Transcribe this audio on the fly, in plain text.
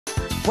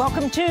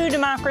Welcome to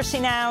Democracy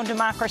Now!,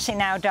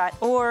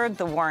 democracynow.org,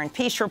 the War and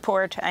Peace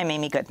Report. I'm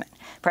Amy Goodman.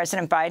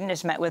 President Biden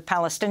has met with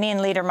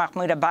Palestinian leader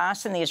Mahmoud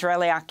Abbas in the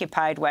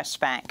Israeli-occupied West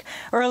Bank.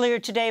 Earlier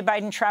today,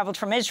 Biden traveled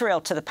from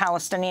Israel to the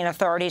Palestinian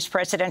Authority's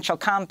presidential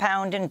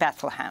compound in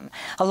Bethlehem.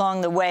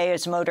 Along the way,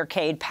 as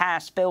motorcade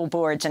passed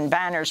billboards and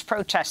banners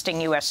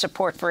protesting U.S.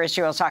 support for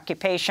Israel's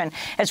occupation,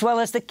 as well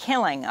as the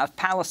killing of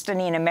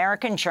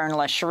Palestinian-American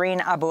journalist Shireen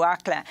Abu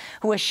Akleh,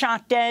 who was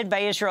shot dead by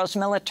Israel's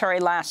military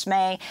last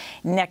May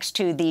next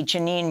to the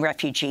Jenin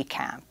refugee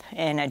camp.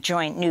 In a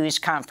joint news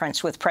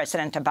conference with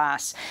President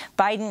Abbas,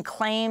 Biden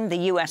claimed the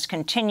U.S.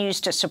 continues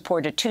to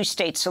support a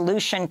two-state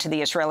solution to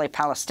the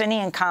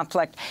Israeli-Palestinian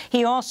conflict.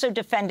 He also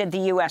defended the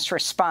U.S.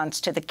 response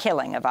to the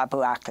killing of Abu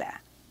Akleh.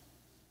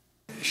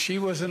 She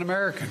was an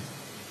American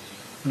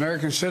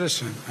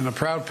citizen, and a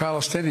proud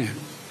Palestinian.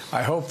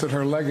 I hope that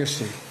her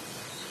legacy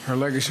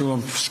will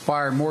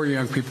inspire more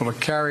young people to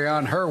carry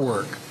on her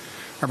work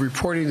of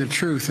reporting the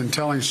truth and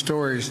telling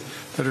stories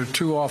that are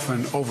too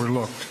often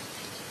overlooked.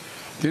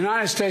 The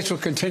United States will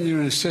continue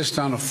to insist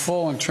on a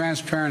full and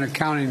transparent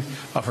accounting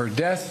of her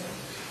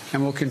death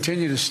and will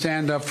continue to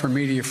stand up for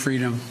media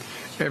freedom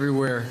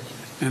everywhere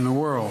in the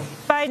world.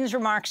 Biden's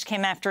remarks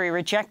came after he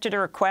rejected a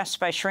request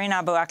by Shireen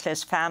Abu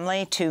Akleh's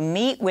family to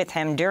meet with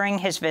him during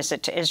his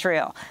visit to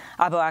Israel.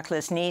 Abu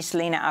Akleh's niece,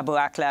 Lina Abu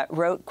Akleh,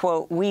 wrote,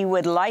 quote, "We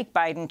would like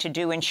Biden to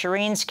do in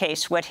Shireen's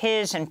case what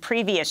his and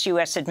previous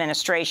U.S.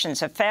 administrations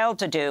have failed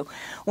to do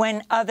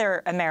when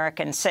other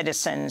American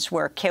citizens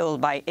were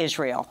killed by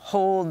Israel.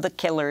 Hold the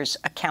killers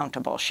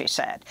accountable," she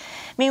said.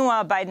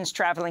 Meanwhile, Biden's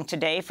traveling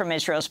today from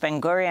Israel's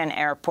Ben Gurion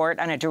airport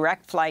on a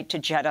direct flight to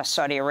Jeddah,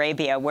 Saudi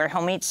Arabia, where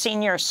he'll meet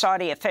senior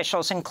Saudi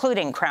officials,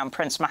 including Crown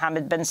Prince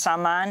Mohammed bin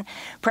Salman.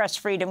 Press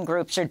freedom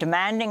groups are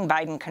demanding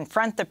Biden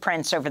confront the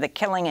prince over the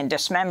killing and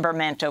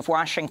dismemberment of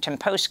Washington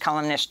Post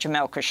columnist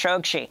Jamal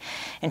Khashoggi.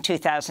 In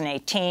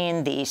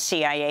 2018, the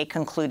CIA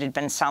concluded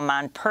bin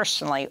Salman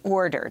personally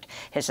ordered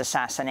his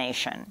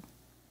assassination.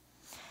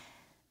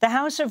 The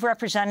House of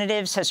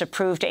Representatives has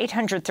approved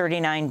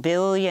 $839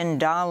 billion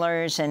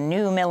in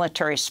new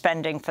military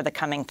spending for the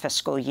coming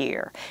fiscal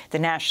year. The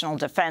National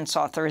Defense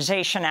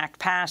Authorization Act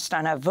passed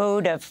on a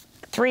vote of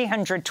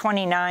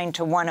 329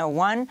 to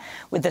 101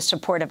 with the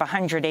support of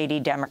 180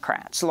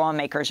 Democrats.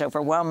 Lawmakers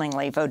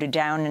overwhelmingly voted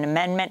down an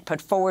amendment put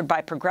forward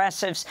by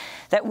progressives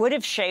that would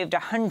have shaved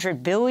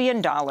 $100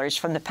 billion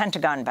from the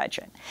Pentagon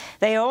budget.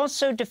 They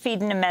also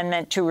defeated an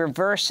amendment to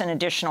reverse an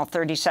additional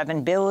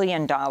 $37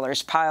 billion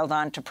piled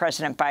on to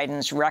President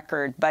Biden's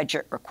record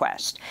budget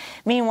request.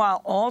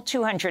 Meanwhile, all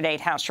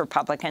 208 House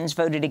Republicans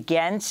voted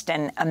against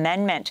an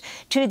amendment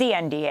to the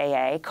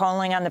NDAA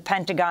calling on the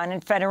Pentagon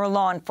and federal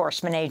law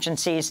enforcement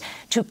agencies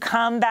to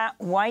combat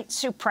white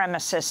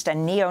supremacist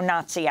and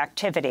neo-Nazi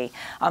activity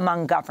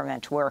among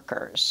government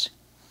workers.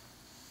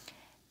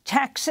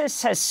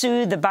 Texas has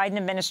sued the Biden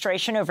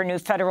administration over new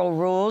federal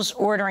rules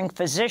ordering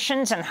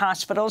physicians and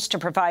hospitals to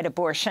provide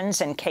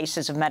abortions in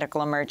cases of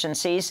medical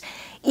emergencies,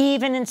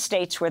 even in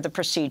states where the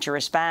procedure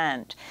is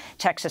banned.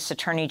 Texas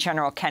Attorney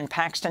General Ken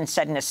Paxton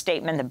said in a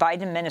statement the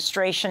Biden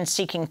administration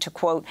seeking to,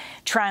 quote,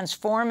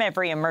 transform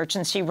every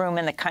emergency room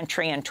in the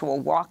country into a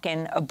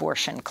walk-in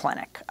abortion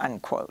clinic,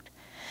 unquote.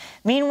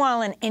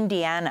 Meanwhile, in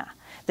Indiana,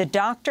 the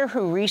doctor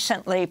who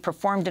recently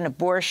performed an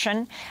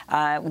abortion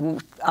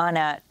on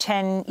a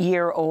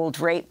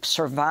 10-year-old rape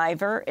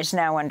survivor is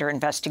now under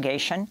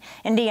investigation.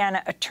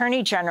 Indiana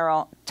Attorney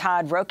General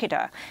Todd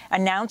Rokita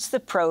announced the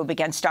probe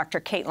against Dr.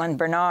 Caitlin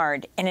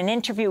Bernard in an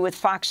interview with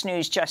Fox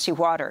News' Jesse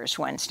Waters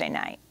Wednesday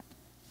night.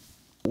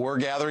 We're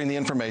gathering the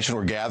information,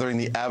 we're gathering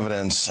the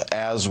evidence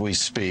as we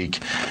speak,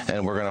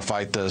 and we're going to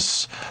fight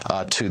this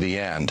to the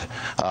end,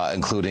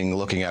 including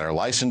looking at our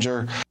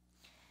licensure.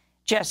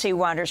 Jesse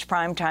Waters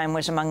Primetime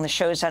was among the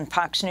shows on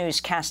Fox News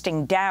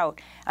casting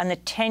doubt on the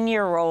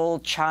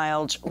 10-year-old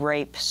child's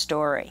rape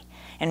story.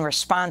 In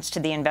response to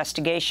the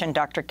investigation,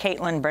 Dr.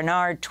 Caitlin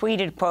Bernard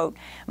tweeted, quote,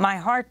 "My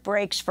heart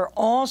breaks for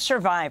all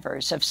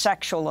survivors of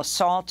sexual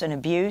assault and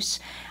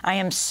abuse. I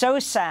am so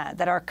sad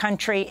that our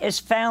country is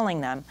failing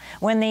them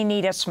when they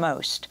need us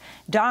most.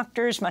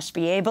 Doctors must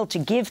be able to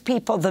give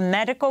people the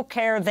medical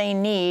care they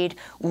need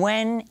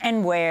when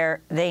and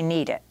where they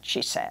need it,"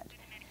 she said.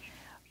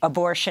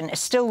 Abortion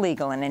is still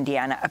legal in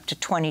Indiana up to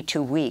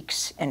 22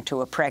 weeks into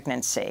a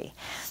pregnancy.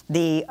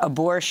 The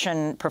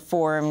abortion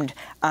performed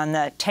on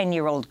the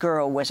 10-year-old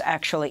girl was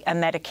actually a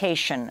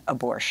medication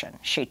abortion.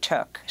 She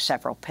took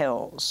several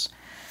pills.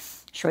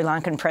 Sri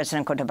Lankan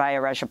President Gotabaya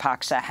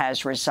Rajapaksa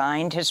has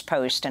resigned his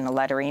post in a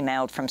letter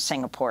emailed from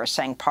Singapore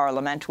saying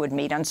Parliament would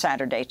meet on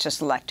Saturday to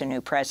select a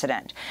new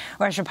president.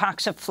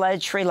 Rajapaksa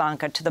fled Sri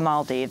Lanka to the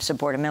Maldives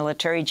aboard a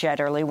military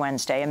jet early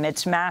Wednesday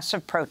amidst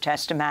massive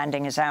protests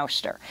demanding his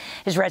ouster.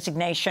 His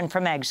resignation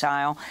from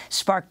exile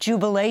sparked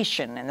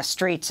jubilation in the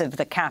streets of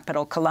the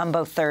capital,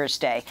 Colombo,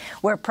 Thursday,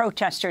 where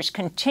protesters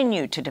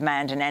continue to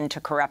demand an end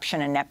to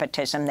corruption and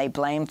nepotism they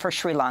blame for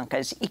Sri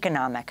Lanka's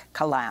economic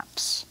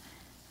collapse.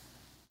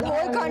 The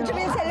whole country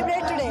will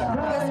celebrate today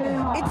because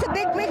it's a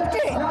big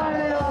victory.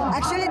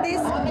 Actually,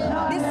 this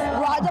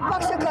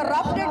Rajapaksa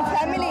corrupted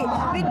family.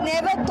 We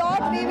never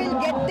thought we will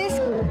get this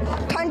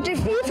country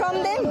free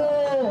from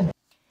them.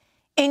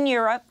 In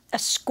Europe, a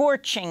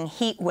scorching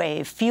heat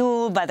wave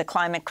fueled by the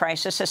climate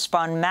crisis has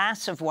spawned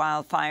massive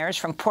wildfires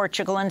from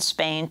Portugal and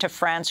Spain to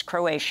France,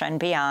 Croatia, and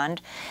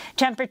beyond.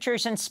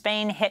 Temperatures in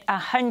Spain hit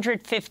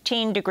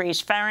 115 degrees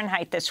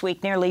Fahrenheit this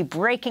week, nearly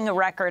breaking a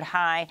record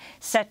high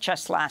set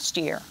just last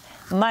year.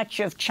 Much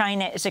of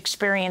China is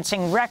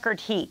experiencing record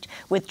heat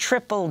with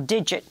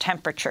triple-digit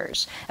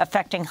temperatures,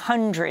 affecting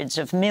hundreds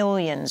of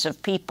millions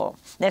of people.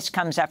 This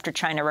comes after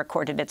China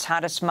recorded its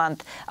hottest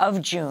month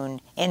of June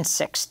in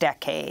 6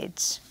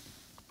 decades.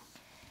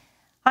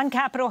 On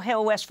Capitol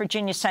Hill, West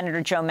Virginia Senator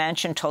Joe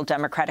Manchin told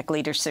Democratic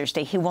leaders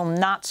Thursday he will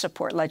not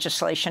support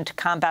legislation to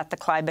combat the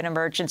climate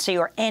emergency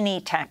or any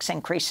tax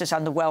increases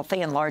on the wealthy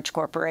and large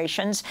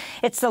corporations.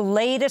 It's the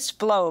latest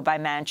blow by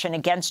Manchin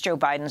against Joe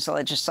Biden's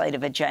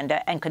legislative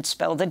agenda and could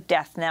spell the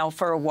death knell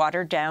for a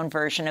watered-down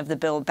version of the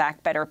Build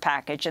Back Better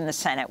package in the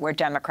Senate, where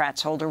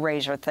Democrats hold a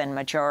razor-thin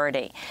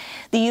majority.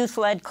 The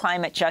youth-led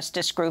climate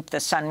justice group,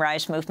 the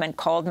Sunrise Movement,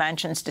 called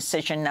Manchin's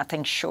decision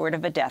nothing short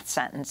of a death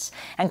sentence.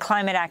 And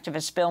climate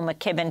activist Bill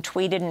McKibben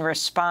tweeted in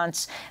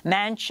response,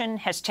 Manchin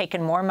has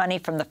taken more money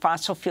from the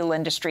fossil fuel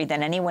industry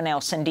than anyone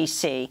else in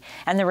D.C.,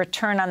 and the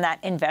return on that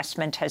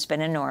investment has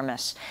been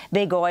enormous.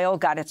 Big oil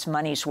got its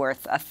money's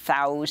worth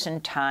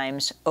 1,000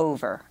 times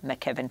over,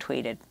 McKibben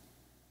tweeted.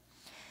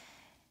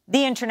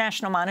 The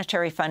International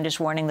Monetary Fund is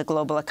warning the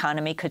global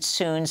economy could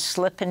soon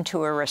slip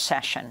into a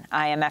recession.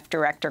 IMF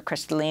Director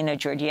Kristalina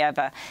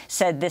Georgieva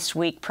said this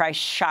week price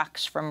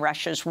shocks from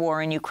Russia's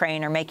war in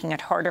Ukraine are making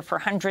it harder for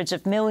hundreds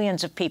of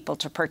millions of people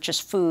to purchase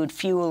food,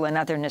 fuel, and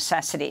other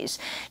necessities.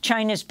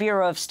 China's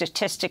Bureau of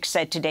Statistics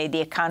said today the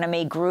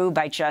economy grew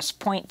by just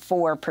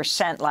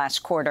 0.4% last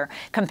quarter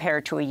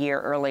compared to a year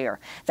earlier.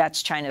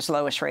 That's China's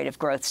lowest rate of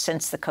growth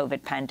since the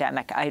COVID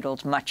pandemic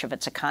idled much of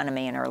its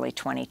economy in early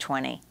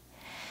 2020.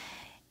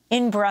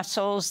 In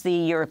Brussels, the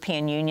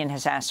European Union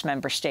has asked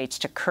member states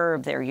to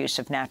curb their use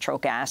of natural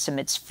gas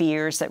amidst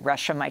fears that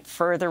Russia might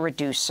further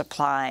reduce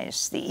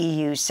supplies. The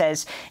EU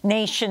says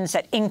nations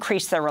that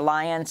increase their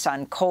reliance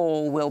on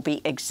coal will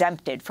be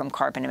exempted from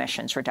carbon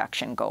emissions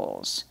reduction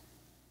goals.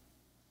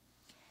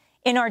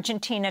 In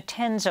Argentina,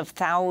 tens of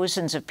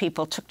thousands of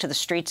people took to the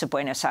streets of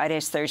Buenos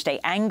Aires Thursday,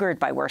 angered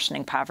by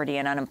worsening poverty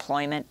and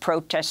unemployment.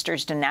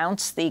 Protesters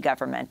denounced the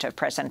government of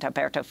President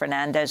Alberto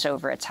Fernandez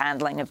over its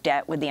handling of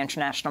debt with the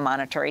International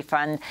Monetary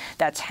Fund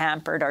that's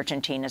hampered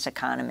Argentina's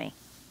economy.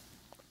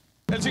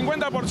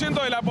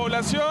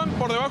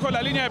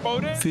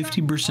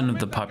 50% of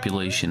the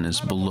population is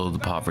below the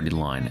poverty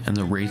line, and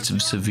the rates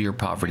of severe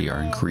poverty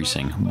are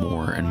increasing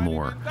more and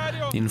more.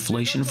 The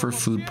inflation for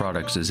food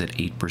products is at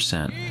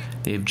 8%.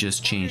 They have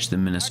just changed the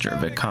Minister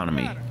of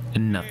Economy,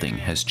 and nothing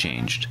has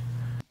changed.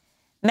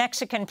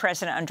 Mexican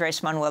President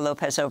Andrés Manuel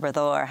López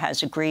Obrador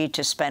has agreed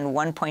to spend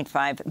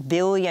 $1.5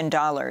 billion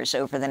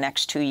over the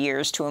next 2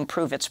 years to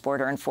improve its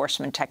border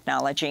enforcement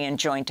technology and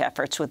joint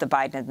efforts with the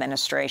Biden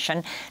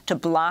administration to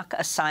block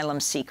asylum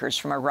seekers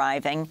from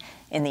arriving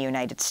in the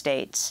United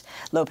States.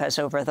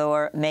 López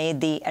Obrador made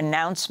the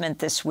announcement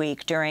this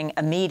week during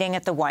a meeting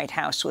at the White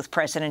House with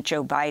President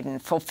Joe Biden,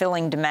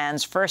 fulfilling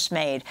demands first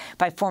made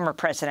by former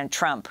President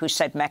Trump, who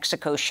said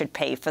Mexico should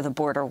pay for the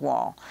border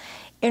wall.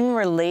 In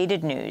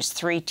related news,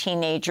 3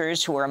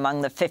 teenagers who were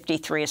among the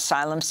 53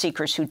 asylum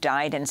seekers who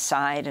died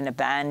inside an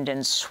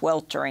abandoned,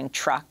 sweltering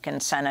truck in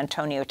San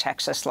Antonio,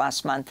 Texas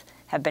last month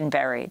have been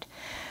buried.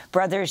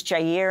 Brothers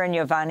Jair and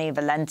Giovanni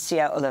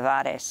Valencia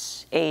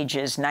Olivares,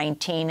 ages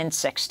 19 and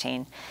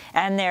 16,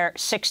 and their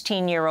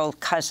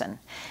 16-year-old cousin,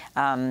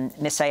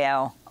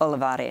 Misael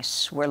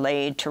Olivares, were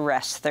laid to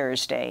rest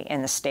Thursday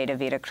in the state of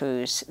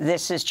Veracruz.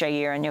 This is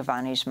Jair and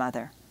Giovanni's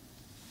mother.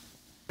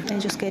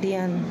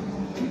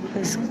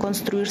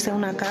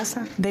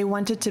 They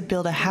wanted to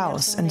build a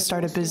house and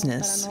start a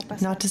business,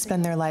 not to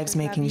spend their lives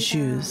making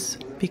shoes,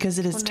 because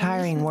it is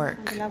tiring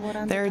work.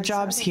 There are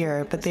jobs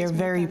here, but they are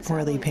very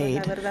poorly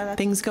paid.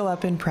 Things go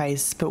up in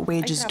price, but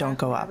wages don't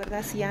go up.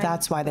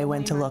 That's why they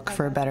went to look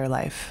for a better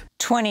life.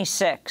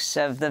 26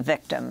 of the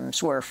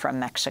victims were from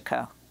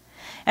Mexico.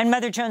 And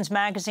Mother Jones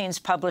Magazine's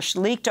published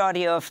leaked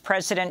audio of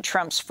President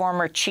Trump's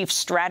former chief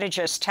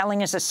strategist telling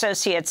his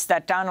associates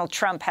that Donald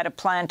Trump had a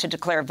plan to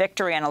declare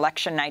victory on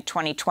election night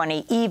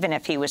 2020, even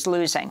if he was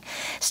losing.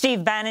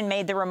 Steve Bannon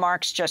made the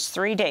remarks just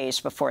 3 days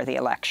before the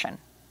election.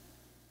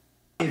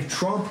 If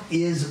Trump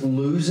is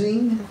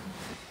losing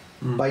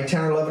by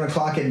 10 or 11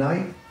 o'clock at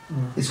night,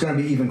 it's going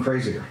to be even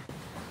crazier.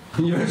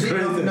 No,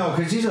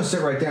 because he's going to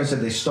sit right there and say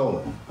they stole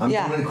it.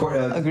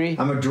 Agree.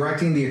 I'm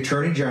directing the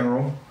Attorney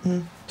General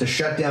to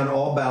shut down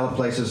all ballot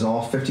places in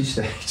all 50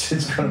 states.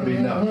 It's going to be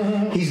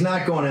no. He's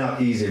not going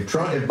out easy. If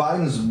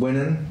Biden's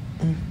winning,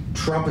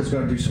 Trump is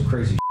going to do some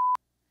crazy.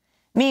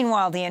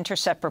 Meanwhile, The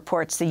Intercept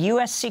reports the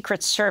U.S.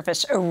 Secret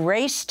Service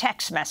erased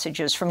text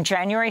messages from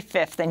January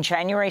 5th and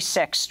January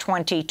 6,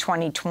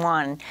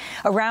 2021,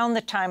 around the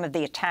time of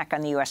the attack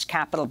on the U.S.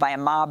 Capitol by a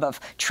mob of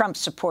Trump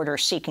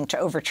supporters seeking to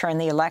overturn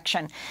the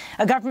election.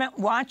 A government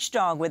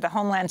watchdog with the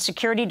Homeland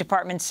Security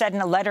Department said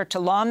in a letter to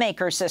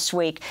lawmakers this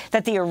week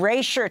that the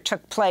erasure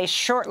took place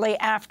shortly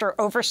after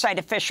oversight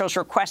officials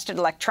requested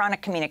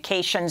electronic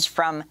communications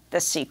from the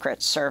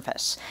Secret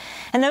Service.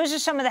 And those are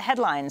some of the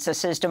headlines.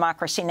 This is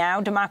Democracy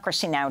Now!,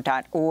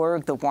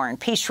 democracynow.org, The War and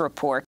Peace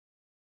Report.